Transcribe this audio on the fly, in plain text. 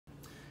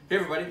Hey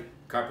everybody,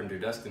 Carpenter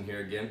Dustin here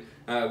again.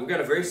 We've got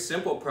a very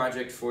simple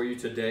project for you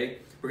today.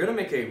 We're going to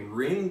make a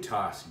ring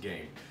toss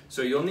game.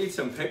 So you'll need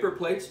some paper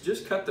plates.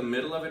 Just cut the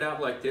middle of it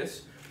out like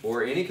this,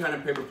 or any kind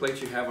of paper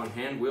plates you have on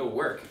hand will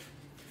work.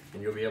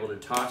 And you'll be able to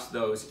toss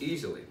those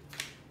easily.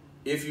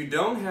 If you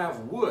don't have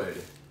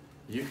wood,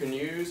 you can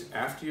use,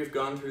 after you've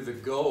gone through the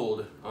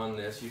gold on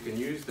this, you can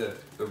use the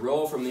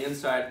roll from the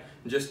inside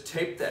and just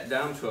tape that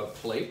down to a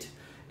plate,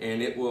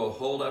 and it will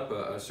hold up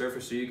a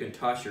surface so you can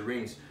toss your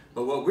rings.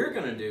 But what we're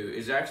going to do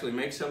is actually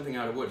make something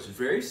out of wood. It's a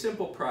very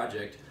simple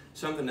project,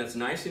 something that's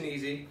nice and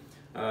easy.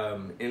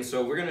 And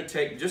so we're going to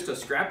take just a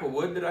scrap of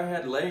wood that I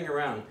had laying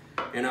around,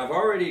 and I've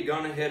already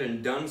gone ahead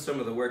and done some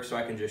of the work so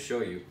I can just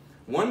show you.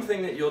 One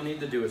thing that you'll need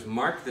to do is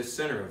mark the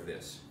center of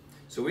this.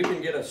 So we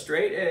can get a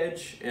straight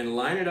edge and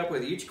line it up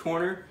with each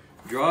corner,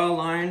 draw a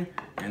line,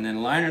 and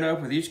then line it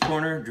up with each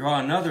corner, draw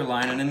another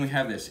line, and then we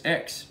have this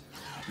X.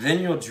 Then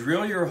you'll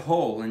drill your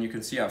hole, and you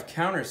can see I've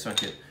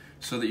countersunk it,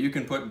 so that you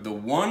can put the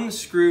one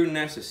screw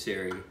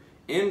necessary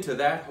into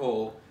that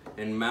hole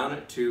and mount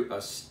it to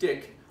a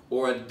stick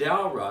or a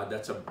dowel rod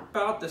that's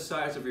about the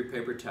size of your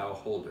paper towel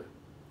holder.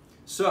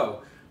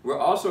 So we're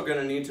also going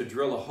to need to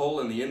drill a hole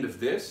in the end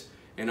of this,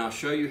 and I'll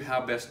show you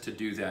how best to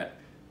do that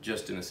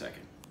just in a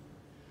second.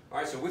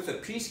 Alright, so with the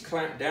piece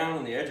clamped down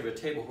on the edge of a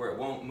table where it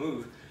won't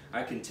move,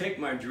 I can take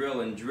my drill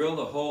and drill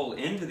the hole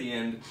into the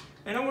end,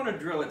 and I want to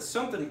drill it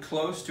something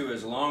close to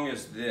as long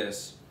as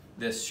this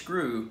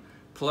screw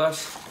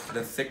plus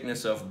the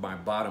thickness of my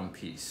bottom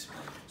piece.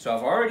 So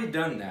I've already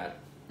done that.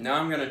 Now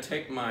I'm going to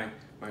take my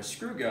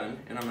screw gun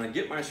and I'm going to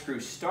get my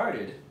screw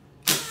started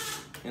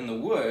in the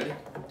wood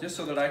just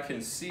so that I can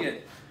see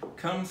it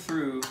come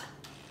through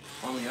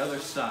on the other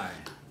side.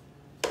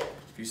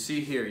 If you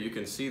see here, you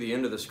can see the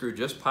end of the screw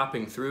just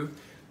popping through.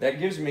 That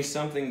gives me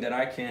something that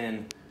I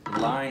can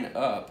line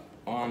up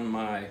on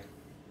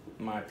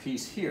my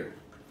piece here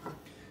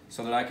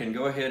so that I can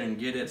go ahead and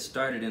get it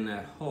started in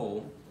that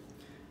hole.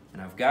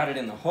 And I've got it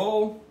in the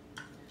hole.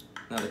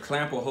 Now the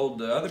clamp will hold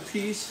the other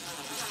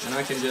piece, and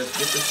I can just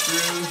get the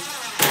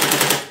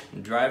screw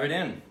and drive it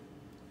in.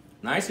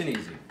 Nice and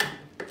easy.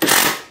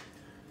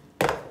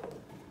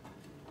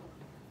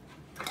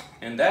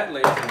 And that,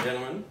 ladies and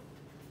gentlemen,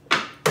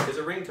 is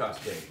a ring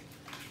toss game.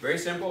 Very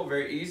simple,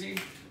 very easy.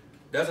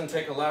 Doesn't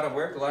take a lot of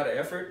work, a lot of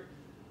effort.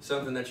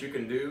 Something that you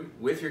can do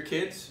with your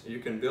kids. You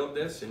can build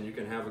this and you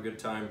can have a good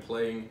time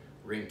playing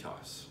ring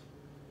toss.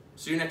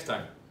 See you next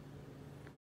time.